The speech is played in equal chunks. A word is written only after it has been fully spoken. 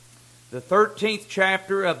the 13th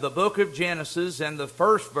chapter of the book of Genesis and the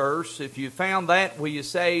first verse. If you found that, will you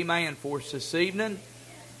say amen for us this evening?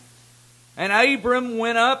 And Abram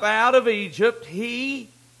went up out of Egypt, he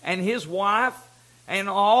and his wife, and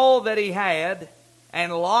all that he had,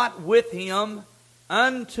 and Lot with him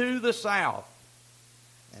unto the south.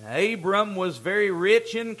 And Abram was very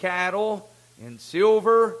rich in cattle, in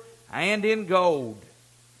silver, and in gold.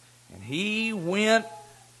 And he went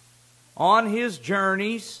on his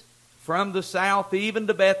journeys from the south even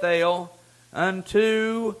to Bethel,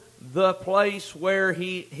 unto the place where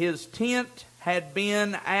his tent had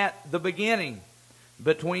been at the beginning,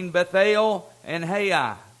 between Bethel and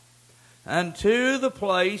Hai, unto the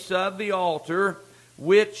place of the altar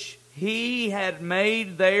which he had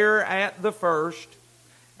made there at the first.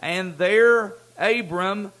 And there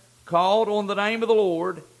Abram called on the name of the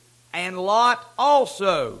Lord, and Lot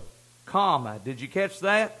also, did you catch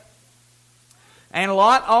that? And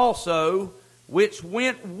Lot also, which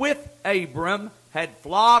went with Abram, had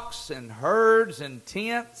flocks and herds and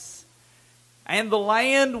tents, and the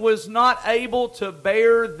land was not able to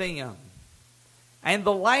bear them. And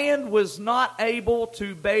the land was not able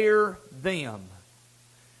to bear them,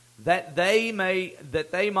 that they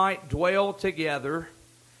might dwell together.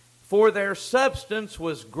 For their substance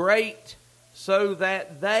was great, so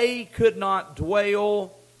that they could not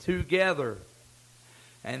dwell together.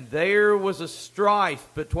 And there was a strife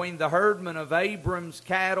between the herdmen of Abram's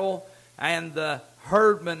cattle and the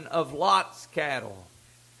herdmen of Lot's cattle.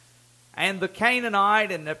 And the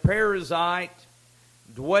Canaanite and the Perizzite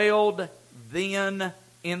dwelled then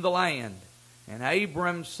in the land. And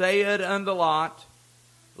Abram said unto Lot,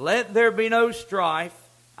 Let there be no strife,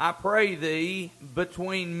 I pray thee,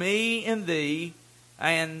 between me and thee,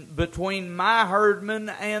 and between my herdmen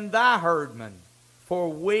and thy herdmen, for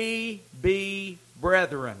we be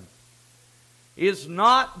brethren. Is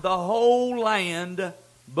not the whole land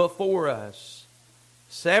before us?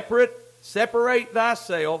 Separate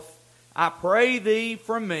thyself, I pray thee,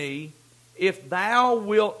 from me. If thou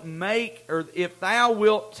wilt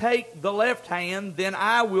take the left hand, then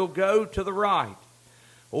I will go to the right.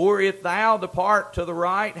 Or if thou depart to the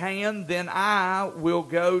right hand, then I will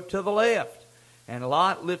go to the left. And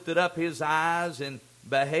Lot lifted up his eyes and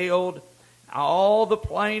beheld all the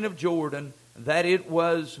plain of Jordan, that it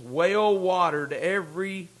was well watered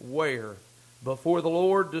everywhere, before the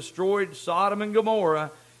Lord destroyed Sodom and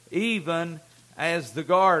Gomorrah, even as the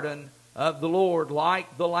garden of the Lord,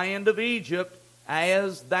 like the land of Egypt,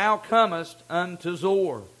 as thou comest unto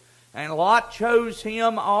Zoar. And Lot chose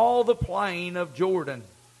him all the plain of Jordan.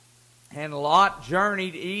 And Lot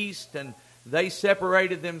journeyed east, and they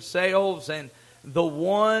separated themselves, and the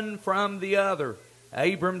one from the other.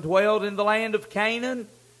 Abram dwelled in the land of Canaan,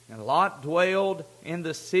 and Lot dwelled in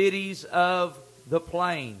the cities of the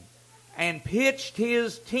plain, and pitched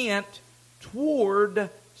his tent toward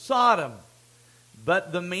Sodom.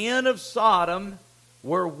 But the men of Sodom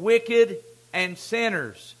were wicked and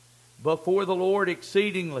sinners before the Lord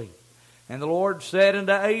exceedingly. And the Lord said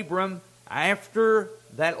unto Abram, after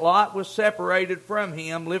that Lot was separated from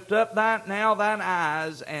him, Lift up now thine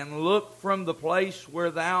eyes, and look from the place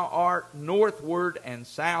where thou art northward and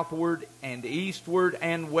southward and eastward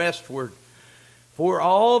and westward. For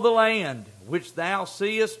all the land which thou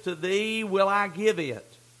seest, to thee will I give it,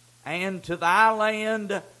 and to thy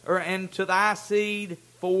land, and to thy seed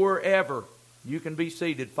forever. You can be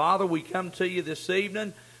seated. Father, we come to you this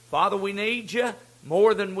evening. Father, we need you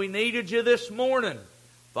more than we needed you this morning.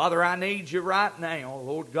 Father, I need you right now,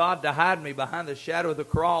 Lord God, to hide me behind the shadow of the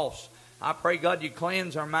cross. I pray, God, you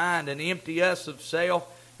cleanse our mind and empty us of self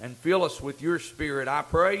and fill us with your Spirit. I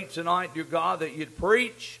pray tonight, dear God, that you'd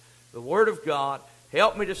preach the Word of God.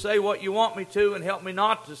 Help me to say what you want me to, and help me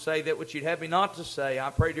not to say that which you'd have me not to say. I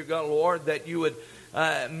pray, dear God, Lord, that you would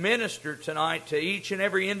minister tonight to each and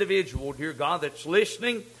every individual, dear God, that's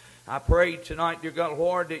listening. I pray tonight, dear God,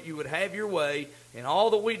 Lord, that you would have your way in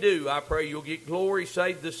all that we do. I pray you'll get glory,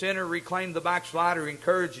 save the sinner, reclaim the backslider,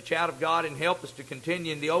 encourage the child of God, and help us to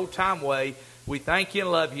continue in the old-time way. We thank you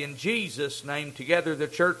and love you. In Jesus' name, together the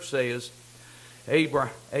church says,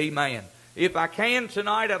 Amen. If I can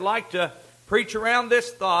tonight, I'd like to preach around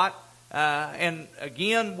this thought. And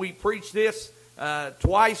again, we preached this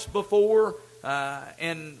twice before.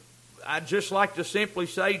 And I'd just like to simply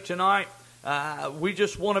say tonight, we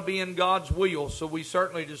just want to be in God's will, so we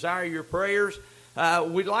certainly desire your prayers.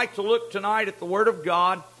 We'd like to look tonight at the Word of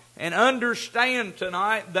God and understand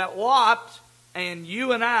tonight that Lot and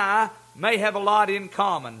you and I may have a lot in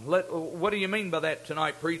common. What do you mean by that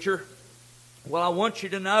tonight, preacher? Well, I want you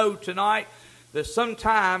to know tonight that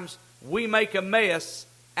sometimes we make a mess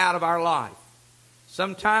out of our life.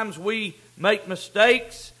 Sometimes we make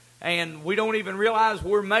mistakes and we don't even realize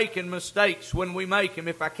we're making mistakes when we make them.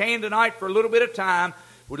 If I can tonight for a little bit of time,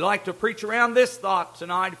 we'd like to preach around this thought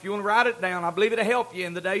tonight. If you want to write it down, I believe it'll help you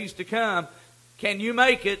in the days to come. Can you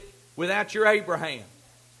make it without your Abraham?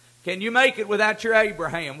 Can you make it without your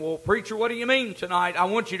Abraham? Well, preacher, what do you mean tonight? I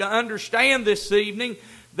want you to understand this evening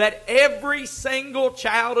that every single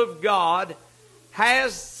child of God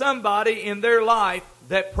has somebody in their life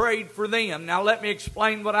that prayed for them. Now let me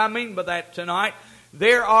explain what I mean by that tonight.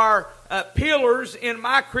 There are pillars in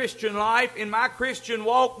my Christian life, in my Christian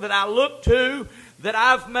walk that I look to, that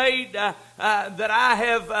I've made, that I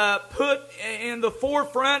have put in the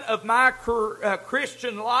forefront of my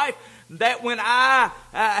Christian life, that when I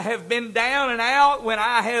have been down and out, when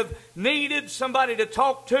I have needed somebody to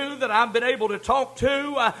talk to, that I've been able to talk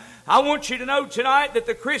to. I want you to know tonight that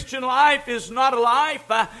the Christian life is not a life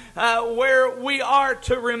where we are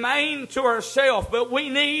to remain to ourselves, but we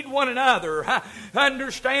need one another.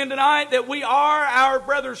 Understand tonight that we are our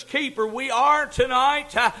brother's keeper. We are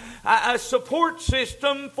tonight a support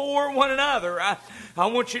system for one another. I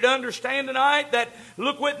want you to understand tonight that,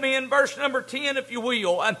 look with me in verse number 10 if you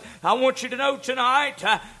will. I want you to know tonight,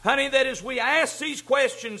 honey, that as we ask these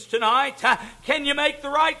questions tonight, can you make the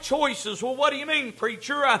right choices? Well, what do you mean,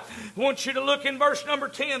 preacher? I want you to look in verse number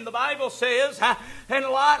 10. The Bible says, and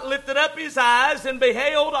Lot lifted up his eyes and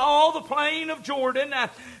beheld all the plain of Jordan,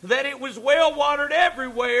 that it was well watered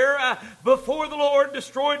everywhere before the Lord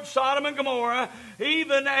destroyed Sodom and Gomorrah,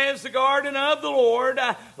 even as the garden of the Lord,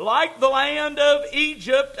 like the land of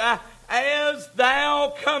Egypt, as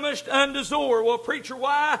thou comest unto Zoar. Well, preacher,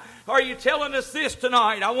 why are you telling us this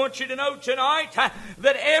tonight? I want you to know tonight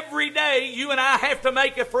that every day you and I have to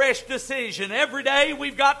make a fresh decision. Every day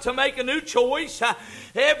we've got to make a new choice.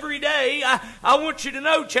 Every day, I want you to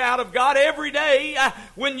know, child of God, every day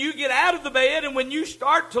when you get out of the bed and when you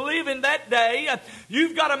start to live in that day,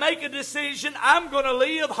 you've got to make a decision. I'm going to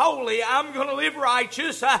live holy. I'm going to live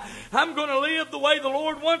righteous. I'm going to live the way the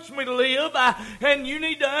Lord wants me to live. And you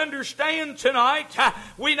need to understand tonight,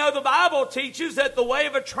 we know the Bible teaches that the way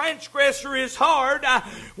of a transgressor is hard.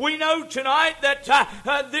 We know tonight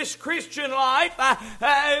that this Christian life,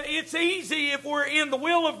 it's easy if we're in the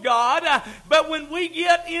will of God, but when we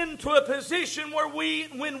get into a position where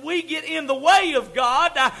when we get in the way of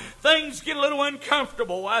God, things get a little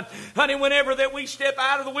uncomfortable. Honey, whenever that we step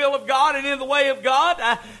out of the will of God and in the way of God,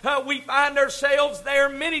 we find ourselves there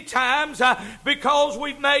many times because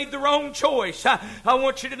we've made the wrong choice. I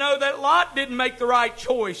want you to know that Lot didn't make the right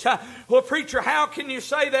choice. Well, preacher, how can you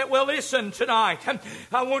say that? Well, listen tonight.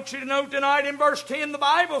 I want you to know tonight in verse 10, the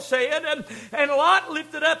Bible said, and Lot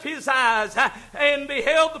lifted up his eyes and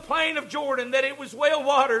beheld the plain of Jordan, that it was well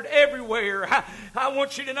watered everywhere. I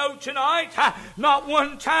want you to know tonight, not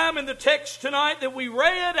one time in the text tonight that we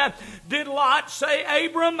read did Lot say,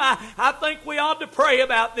 Abram, I think we ought to pray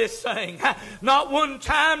about this thing. Not one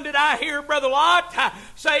time did I hear Brother Lot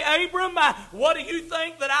say, Abram, what do you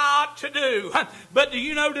think that I ought to do? But do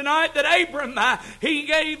you know tonight that Abram, he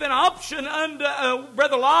gave an option unto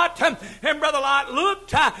Brother Lot, and Brother Lot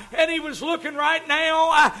looked, and he was looking right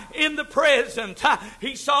now in the present.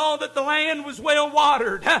 He saw that the land was well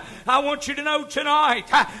watered. I want you to know tonight,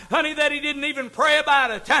 honey, that he didn't even pray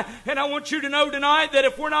about it. And I want you to know tonight that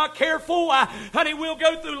if we're not careful, honey, we'll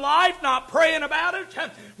go through life not praying about it.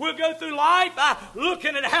 We'll go through life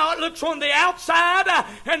looking at how it looks on the outside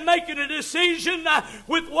and making a decision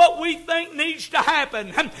with what we think needs to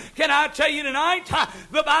happen. Can I tell you tonight,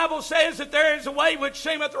 the Bible says that there is a way which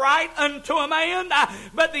seemeth right unto a man,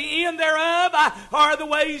 but the end thereof are the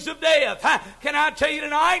ways of death. Can I tell you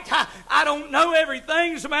tonight, I don't know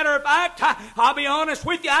everything. As a matter of fact, I'll be honest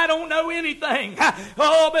with you, I don't know anything.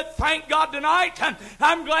 Oh, but thank God tonight,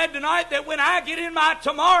 I'm glad tonight that when I get in my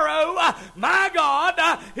tomorrow, my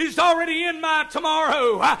God is already in my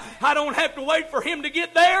tomorrow. I don't have to wait for Him to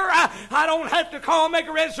get there. I don't have to call and make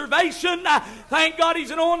a reservation. Thank God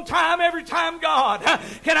He's an on-time, every-time God.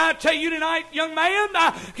 Can I tell you tonight, young man,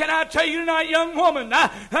 can I tell you tonight, young woman,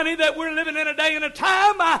 honey, that we're living in a day and a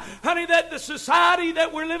time, honey, that the society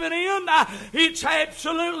that we're living in, it's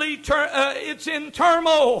absolutely it's in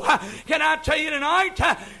turmoil. Can I tell you tonight,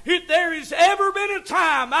 if there has ever been a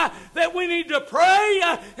time that we need to pray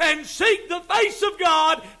and seek the face of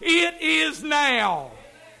God, it is now.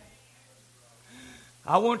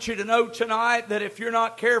 I want you to know tonight that if you're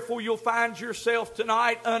not careful, you'll find yourself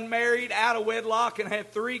tonight unmarried, out of wedlock, and have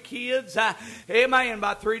 3 kids, amen,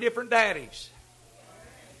 by 3 different daddies.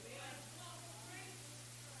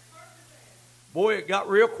 Boy, it got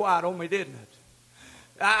real quiet on me, didn't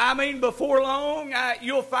it? I mean, before long,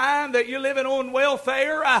 you'll find that you're living on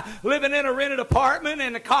welfare, living in a rented apartment,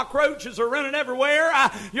 and the cockroaches are running everywhere.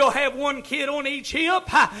 You'll have one kid on each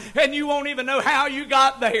hip, and you won't even know how you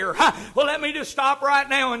got there. Well, let me just stop right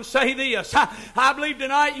now and say this. I believe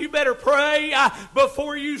tonight you better pray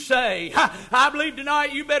before you say. I believe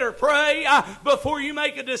tonight you better pray before you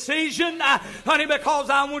make a decision, honey, because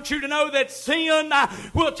I want you to know that sin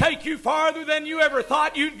will take you farther than you ever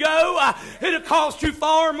thought you'd go. It'll cost you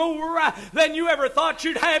far more than you ever thought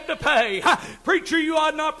you'd have to pay. Preacher, you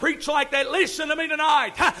ought not preach like that. Listen to me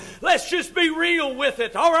tonight. Let's just be real with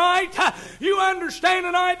it, all right? You understand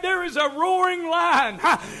tonight there is a roaring lion.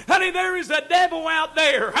 Honey, there is a devil out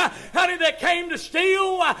there, honey, that came to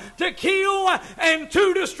steal, to kill, and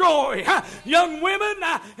to destroy. Young women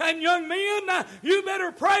and young men, you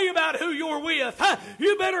better pray about who you're with.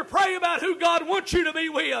 You better pray about who God wants you to be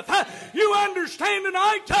with. You understand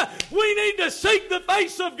tonight, we need to seek the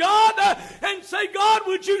face of God and say, God,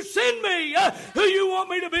 would you send me who you want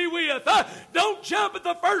me to be with? Don't jump at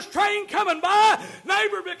the first train coming by,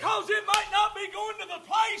 neighbor, because it might not be going to the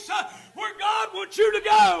place where God wants you to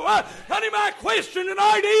go. Honey, my question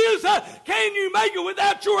tonight is, can you make it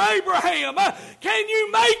without your Abraham? Can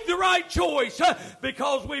you make the right choice?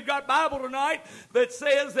 Because we've got Bible tonight that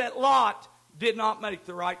says that Lot did not make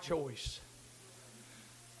the right choice.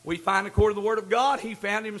 We find, according to the Word of God, he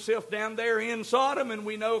found himself down there in Sodom, and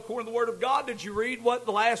we know, according to the Word of God, did you read what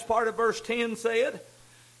the last part of verse 10 said?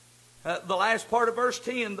 The last part of verse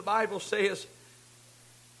 10, the Bible says,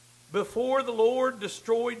 before the Lord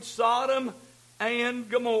destroyed Sodom and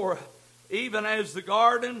Gomorrah, even as the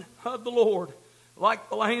garden of the Lord, like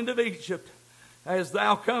the land of Egypt, as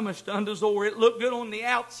thou comest unto Zoar. It looked good on the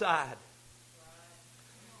outside.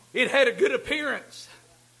 It had a good appearance.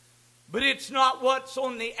 But it's not what's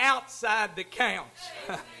on the outside that counts.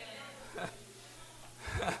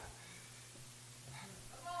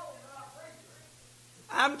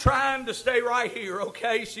 I'm trying to stay right here,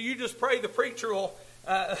 okay? So you just pray the preacher will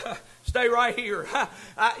stay right here.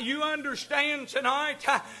 You understand tonight,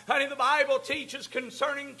 honey, the Bible teaches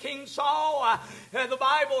concerning King Saul. The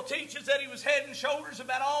Bible teaches that he was head and shoulders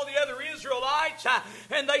about all the other Israelites.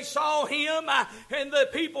 And they saw him, and the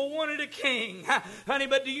people wanted a king. Honey,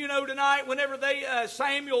 but do you know tonight, whenever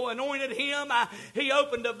Samuel anointed him, he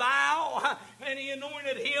opened a vial, and he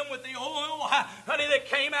anointed him with the oil, honey, that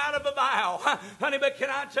came out of a vial. Honey, but can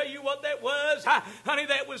I tell you what that was? Honey,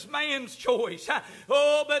 that was man's choice.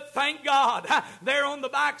 Oh, but thank God, there on the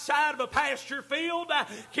backside of a pasture field,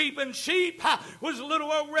 keeping sheep, was a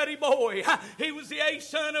little old ruddy boy. He was the eighth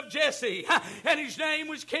son of Jesse, and his name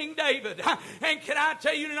was King David. And can I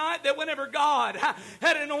tell you tonight that whenever God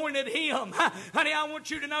had anointed him, honey, I want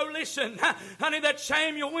you to know, listen, honey, that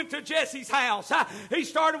Samuel went to Jesse's house. He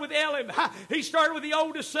started with Eliab. He started with the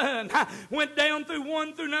oldest son, went down through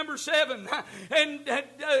 1 through number 7. And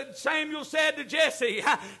Samuel said to Jesse,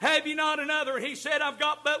 have you not another? And he said, I've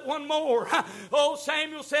got but one more. Oh,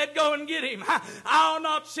 Samuel said, go and get him. I'll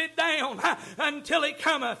not sit down until he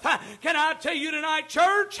cometh. Can I tell you tonight,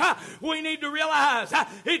 church, we need to realize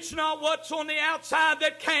it's not what's on the outside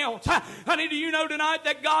that counts. Honey, do you know tonight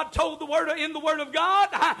that God told in the Word of God?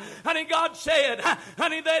 Honey, God said,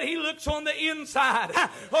 honey, that He looks on the inside.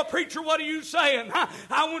 Oh, preacher, what are you saying?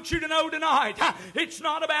 I want you to know tonight, it's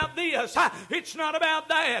not about this. It's not about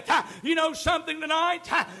that. You know something tonight?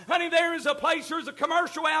 Honey, there's a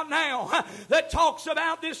commercial out now that talks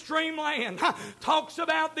about this dreamland, talks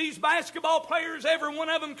about these basketball players. Every one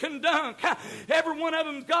of them can dunk. Every one of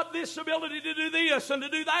them's got this ability to do this and to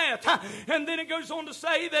do that. And then it goes on to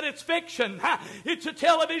say that it's fiction. It's a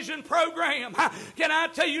television program. Can I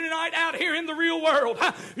tell you tonight, out here in the real world,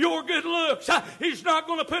 your good looks is not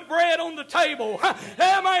going to put bread on the table.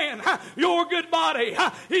 Amen. Your good body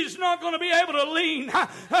is not going to be able to lean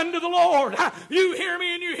unto the Lord. You hear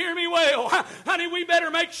me, and you hear me well. Honey, we better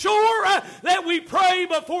make sure that we pray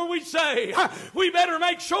before we say. We better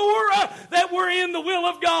make sure that we're in the will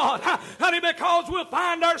of God. Honey, because we'll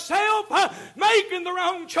find ourselves making the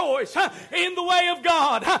wrong choice in the way of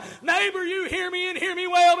God. Neighbor, you hear me and hear me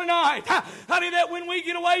well tonight. Honey, that when we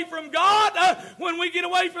get away from God, when we get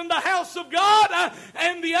away from the house of God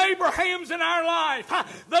and the Abrahams in our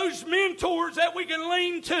life, those mentors that we can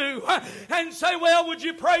lean to and say, well, would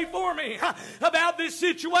you pray for me about this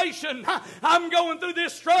situation? I'm going through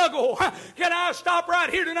this struggle. Can I stop right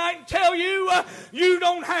here tonight and tell you, you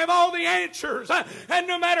don't have all the answers. And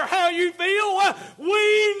no matter how you feel,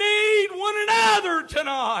 we need one another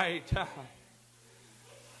tonight.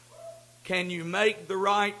 Can you make the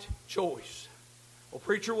right choice? Well,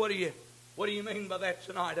 preacher, what do you mean by that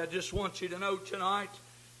tonight? I just want you to know tonight,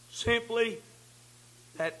 simply,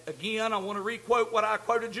 that, again, I want to re-quote what I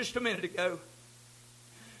quoted just a minute ago.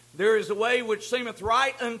 There is a way which seemeth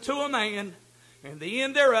right unto a man, and the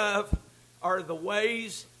end thereof are the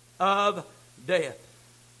ways of death.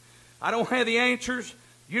 I don't have the answers.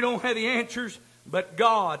 You don't have the answers. But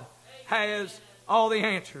God has all the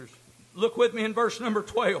answers. Look with me in verse number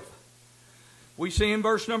 12. We see in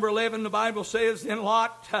verse number 11, the Bible says, then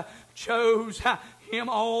Lot chose him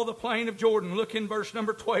all the plain of Jordan. Look in verse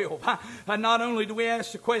number 12. Not only do we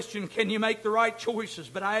ask the question, can you make the right choices?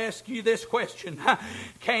 But I ask you this question.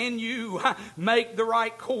 Can you make the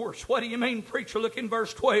right course? What do you mean, preacher? Look in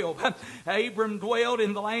verse 12. Abram dwelled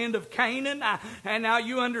in the land of Canaan. And now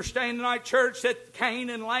you understand tonight, church, that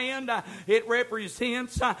Canaan land, it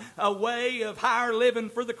represents a way of higher living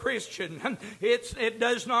for the Christian. It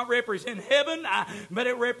does not represent heaven, but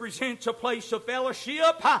it represents a place of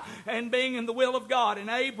fellowship and being in the will of God.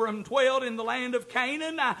 And Abram dwelled in the land of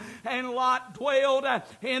Canaan, and Lot dwelled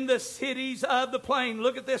in the cities of the plain.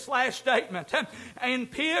 Look at this last statement.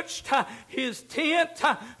 And pitched his tent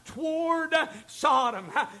toward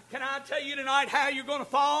Sodom. Can I tell you tonight how you're going to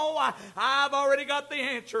fall? I've already got the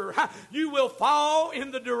answer. You will fall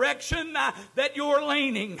in the direction that you're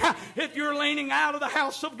leaning. If you're leaning out of the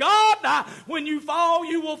house of God, when you fall,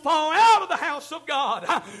 you will fall out of the house of God.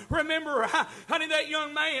 Remember, honey, that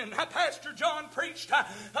young man, Pastor John preached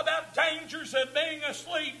about dangers of being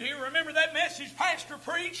asleep. Do you remember that message Pastor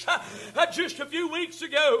preached just a few weeks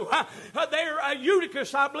ago? There,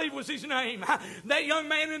 Eutychus, I believe was his name. That young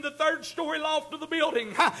man in the third-story loft of the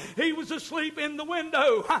building. He was asleep in the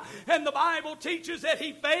window. And the Bible teaches that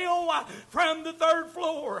he fell from the third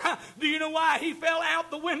floor. Do you know why he fell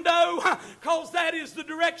out the window? Because that is the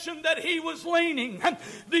direction that he was leaning.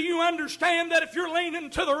 Do you understand that if you're leaning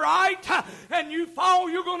to the right and you fall,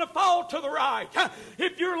 you're going to fall to the right?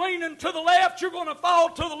 If you're leaning to the left, you're going to fall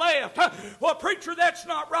to the left. Well, preacher, that's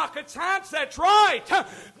not rocket science. That's right.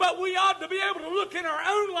 But we ought to be able to look in our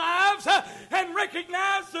own lives and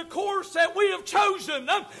recognize the course that we have chosen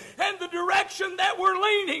and the direction that we're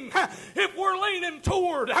leaning. If we're leaning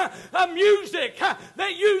toward music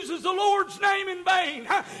that uses the Lord's name in vain,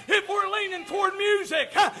 if we're leaning toward music,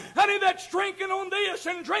 honey, that's drinking on this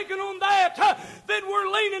and drinking on that, then we're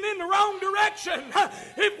leaning in the wrong direction.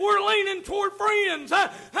 If we're leaning toward friends,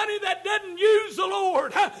 honey, that doesn't use the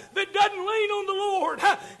Lord, that doesn't lean on the Lord,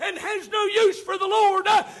 and has no use for the Lord,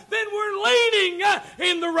 then we're leaning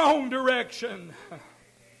in the wrong direction.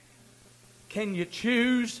 Can you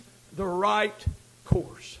choose the right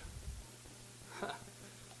course? Well,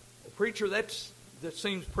 preacher, that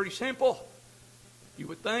seems pretty simple, you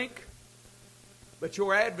would think. But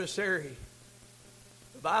your adversary,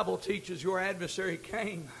 the Bible teaches your adversary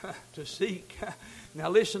came to seek. Now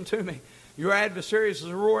listen to me. Your adversary is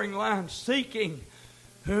a roaring lion seeking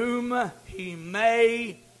whom he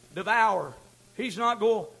may devour. He's not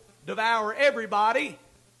going to devour everybody.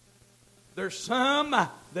 There's some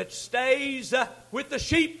that stays with the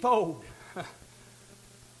sheepfold.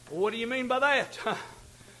 What do you mean by that?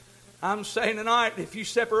 I'm saying tonight, if you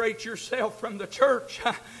separate yourself from the church,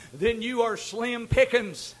 then you are slim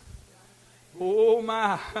pickings. Oh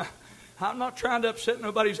my. I'm not trying to upset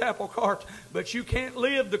nobody's apple cart, but you can't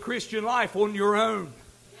live the Christian life on your own.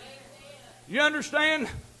 You understand?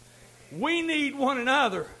 We need one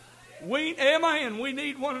another. Amen. We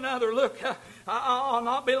need one another. Look, I'll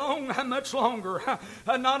not be much longer.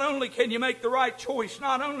 Not only can you make the right choice,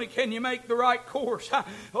 not only can you make the right course,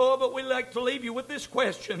 but we'd like to leave you with this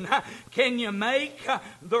question. Can you make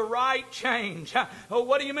the right change?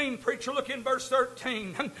 What do you mean, preacher? Look in verse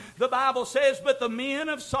 13. The Bible says, but the men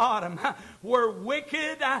of Sodom were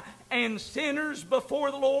wicked and sinners before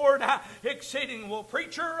the Lord exceeding. Well,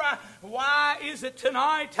 preacher, why is it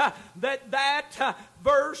tonight that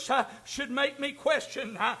verse should make me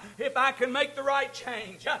question if I can make the right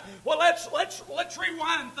change? Well, let's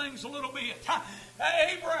rewind things a little bit.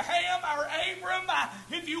 Abram,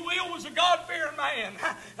 if you will, was a God-fearing man.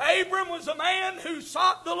 Abram was a man who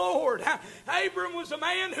sought the Lord. Abram was a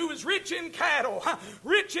man who was rich in cattle,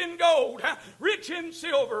 rich in gold, rich in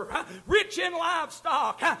silver, rich in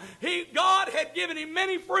livestock. God had given him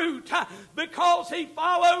many fruit because he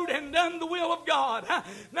followed and done the will of God.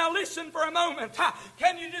 Now listen for a moment.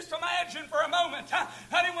 Can you just imagine for a moment,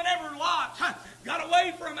 honey, whenever Lot got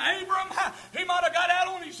away from Abram, he might have got out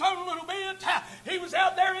on his own a little bit. He was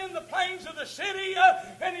out there in the plains of the the city,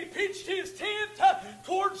 and he pitched his tent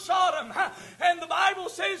towards Sodom. And the Bible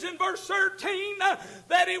says in verse 13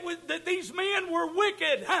 that these men were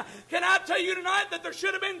wicked. Can I tell you tonight that there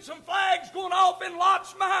should have been some flags going off in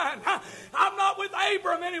Lot's mind? I'm not with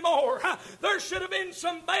Abram anymore. There should have been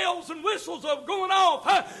some bells and whistles of going off,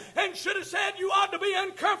 and should have said, you ought to be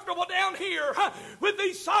uncomfortable down here with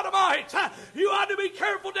these Sodomites. You ought to be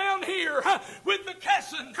careful down here with the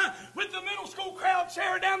cussing, with the middle school crowd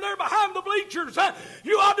there down there behind the bleachers.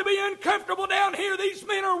 You ought to be uncomfortable down here. These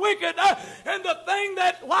men are wicked. And the thing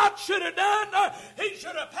that Lot should have done, he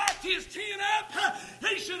should have packed his tent up.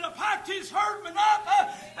 He should have packed his herdmen up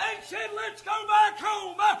and said, let's go back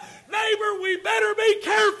home. Neighbor, we better be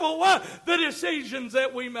careful the decisions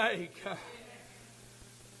that we make.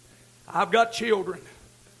 I've got children.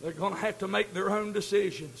 They're going to have to make their own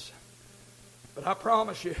decisions. But I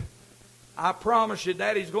promise you,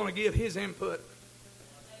 Daddy's going to give his input.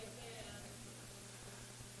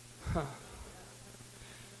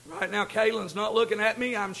 Right now, Kaylin's not looking at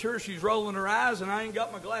me. I'm sure she's rolling her eyes, and I ain't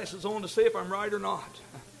got my glasses on to see if I'm right or not.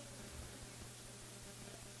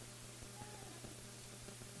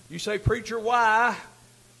 You say, preacher, why?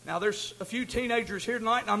 Now, there's a few teenagers here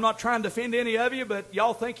tonight, and I'm not trying to offend any of you, but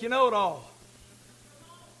y'all think you know it all.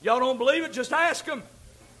 Y'all don't believe it? Just ask them.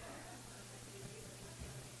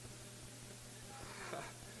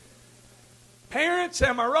 Parents,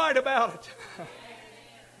 am I right about it?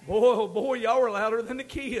 Boy, y'all are louder than the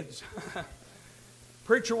kids.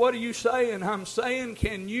 Preacher, what are you saying? I'm saying,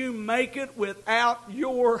 can you make it without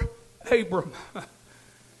your Abram?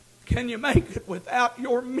 Can you make it without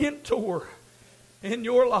your mentor in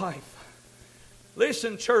your life?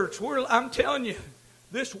 Listen, church, I'm telling you,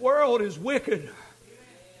 this world is wicked.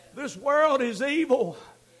 This world is evil.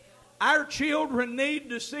 Our children need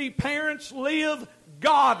to see parents live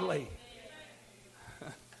godly.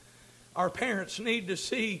 Our parents need to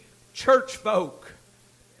see church folk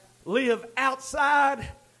live outside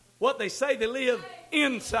what they say they live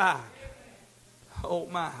inside. Oh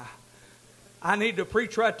my. I need to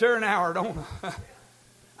preach right there an hour, don't I?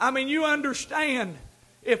 I mean, you understand,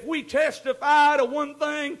 if we testify to one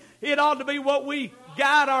thing, it ought to be what we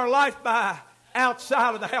guide our life by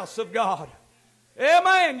outside of the house of God.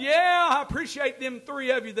 Amen. Yeah, I appreciate them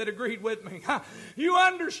three of you that agreed with me. You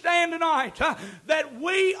understand tonight that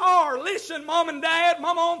we are, listen, Mom and Dad,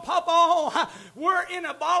 Mama and Papa, we're in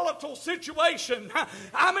a volatile situation.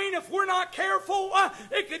 I mean, if we're not careful,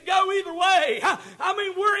 it could go either way. I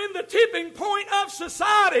mean, we're in the tipping point of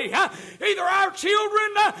society. Either our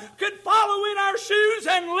children could follow in our shoes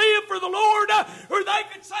and live for the Lord, or they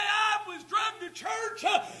could say, I was drugged to church,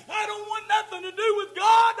 I don't want nothing to do with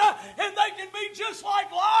God, and they can be just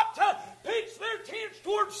like Lot, pitch their tents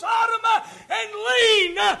towards Sodom and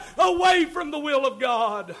lean away from the will of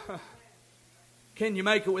God. Can you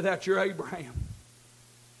make it without your Abraham?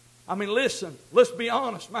 I mean, listen, let's be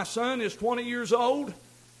honest. My son is 20 years old.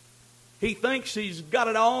 He thinks he's got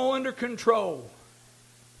it all under control.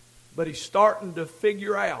 But he's starting to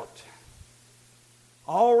figure out.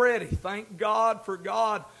 Already, thank God for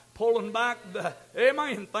God pulling back the,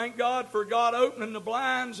 amen, thank God for God opening the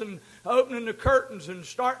blinds and opening the curtains and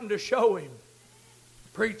starting to show him.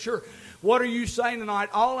 Preacher, what are you saying tonight?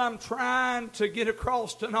 All I'm trying to get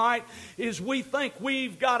across tonight is we think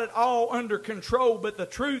we've got it all under control, but the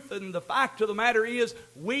truth and the fact of the matter is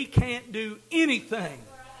we can't do anything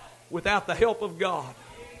without the help of God.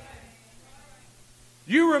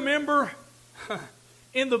 You remember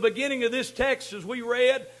in the beginning of this text as we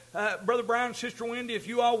read, Brother Brown, Sister Wendy, if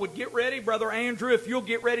you all would get ready. Brother Andrew, if you'll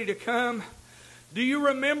get ready to come. Do you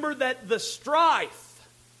remember that the strife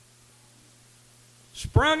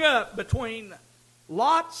sprung up between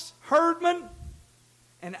Lot's herdmen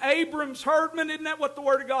and Abram's herdmen? Isn't that what the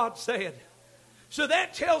Word of God said? So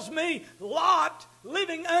that tells me Lot,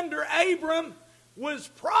 living under Abram, was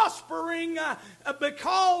prospering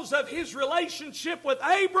because of his relationship with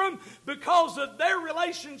Abram, because of their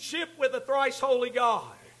relationship with the thrice holy God.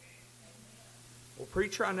 Well,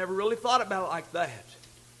 preacher, I never really thought about it like that.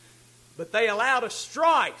 But they allowed a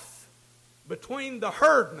strife between the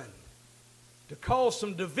herdmen to cause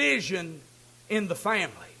some division in the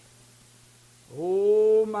family.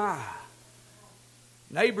 Oh my.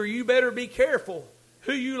 Neighbor, you better be careful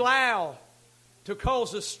who you allow to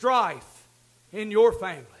cause a strife in your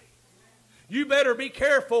family. You better be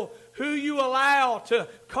careful who you allow to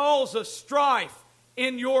cause a strife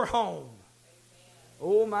in your home.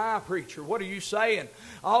 Oh my, preacher, what are you saying?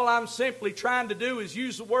 All I'm simply trying to do is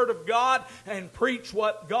use the Word of God and preach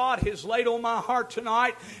what God has laid on my heart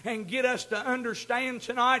tonight and get us to understand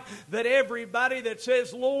tonight that everybody that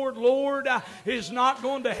says, Lord, Lord, is not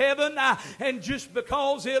going to heaven. And just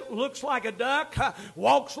because it looks like a duck,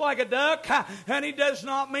 walks like a duck, and He does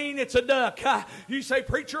not mean it's a duck. You say,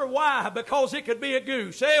 preacher, why? Because it could be a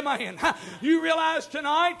goose. Amen. You realize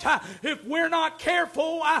tonight, if we're not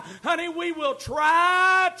careful, honey, we will try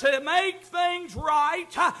to make things right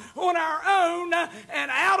on our own and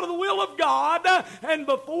out of the will of God, and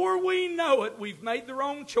before we know it, we've made the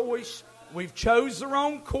wrong choice, we've chose the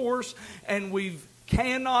wrong course, and we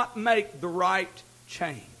cannot make the right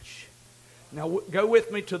change. Now go with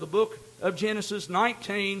me to the book of Genesis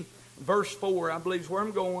 19 verse 4. I believe is where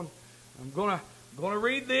I'm going. I'm going to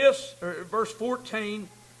read this, verse 14.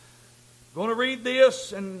 Going to read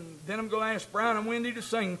this, and then I'm going to ask Brian and Wendy to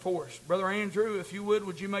sing for us. Brother Andrew, if you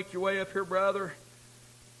would you make your way up here, brother?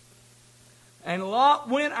 And Lot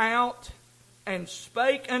went out and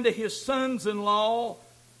spake unto his sons-in-law,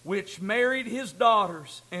 which married his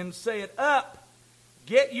daughters, and said, Up,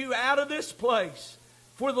 get you out of this place,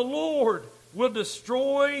 for the Lord will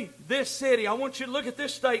destroy this city. I want you to look at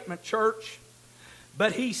this statement, church.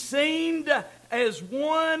 But he seemed as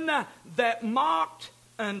one that mocked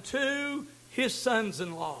unto his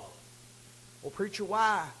sons-in-law. Well, preacher,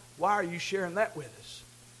 why are you sharing that with us?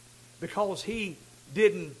 Because he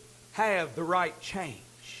didn't have the right change.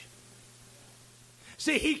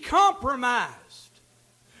 See, he compromised.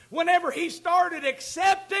 Whenever he started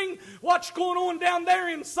accepting what's going on down there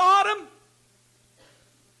in Sodom.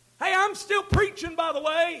 Hey, I'm still preaching, by the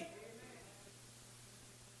way.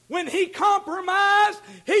 When he compromised,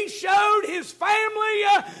 he showed his family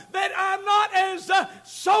that I'm not as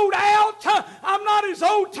sold out. I'm not as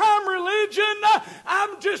old-time religion.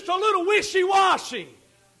 I'm just a little wishy-washy.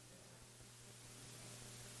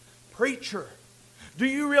 Preacher, do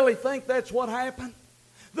you really think that's what happened?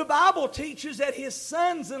 The Bible teaches that his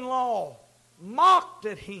sons-in-law mocked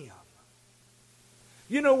at him.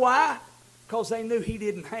 You know why? Because they knew he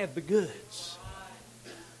didn't have the goods.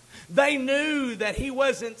 They knew that he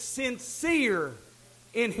wasn't sincere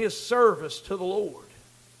in his service to the Lord.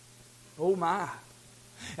 Oh my.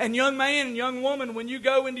 And young man and young woman, when you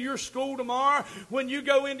go into your school tomorrow, when you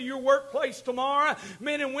go into your workplace tomorrow,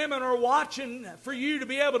 men and women are watching for you to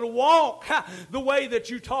be able to walk the way that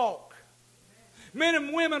you talk. Men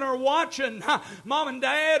and women are watching, mom and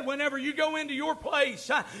dad, whenever you go into your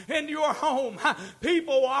place, into your home.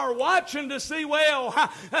 People are watching to see, well,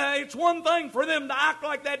 it's one thing for them to act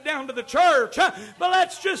like that down to the church, but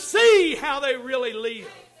let's just see how they really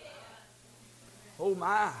live. Oh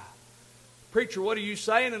my. Preacher, what are you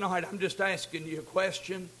saying tonight? I'm just asking you a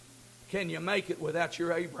question. Can you make it without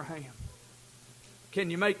your Abraham? Can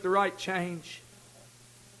you make the right change?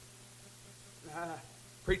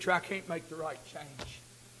 Preacher, I can't make the right change.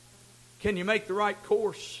 Can you make the right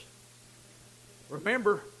course?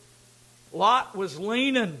 Remember, Lot was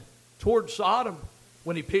leaning toward Sodom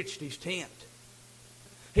when he pitched his tent.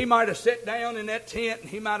 He might have sat down in that tent and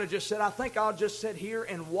he might have just said, I think I'll just sit here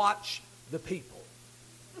and watch the people.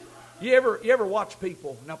 You ever watch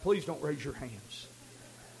people? Now please don't raise your hands.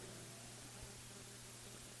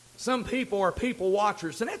 Some people are people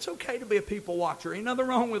watchers, and it's okay to be a people watcher. Ain't nothing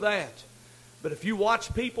wrong with that. But if you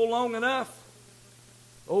watch people long enough,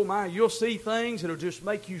 oh my, you'll see things that'll just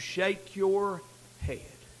make you shake your head.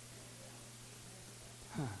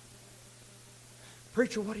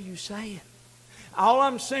 Preacher, what are you saying? All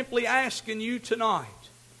I'm simply asking you tonight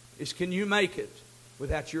is, can you make it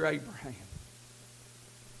without your Abraham?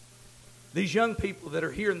 These young people that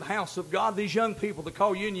are here in the house of God, these young people that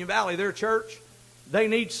call Union Valley their church, they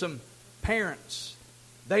need some parents.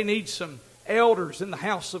 They need some elders in the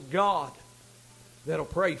house of God that'll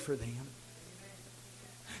pray for them.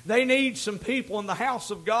 They need some people in the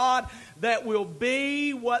house of God that will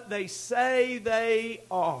be what they say they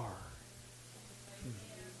are.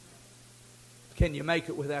 Can you make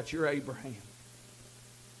it without your Abraham?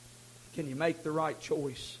 Can you make the right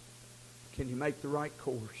choice? Can you make the right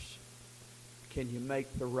course? Can you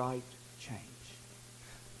make the right change?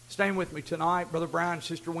 Stand with me tonight, Brother Brian,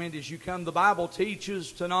 Sister Wendy, as you come. The Bible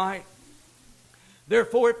teaches tonight,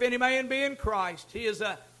 therefore, if any man be in Christ, he is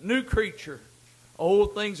a new creature.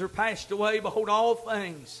 Old things are passed away. Behold, all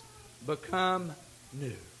things become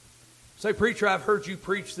new. Say, preacher, I've heard you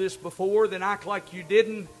preach this before. Then act like you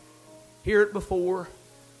didn't hear it before.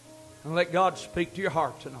 And let God speak to your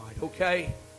heart tonight, okay?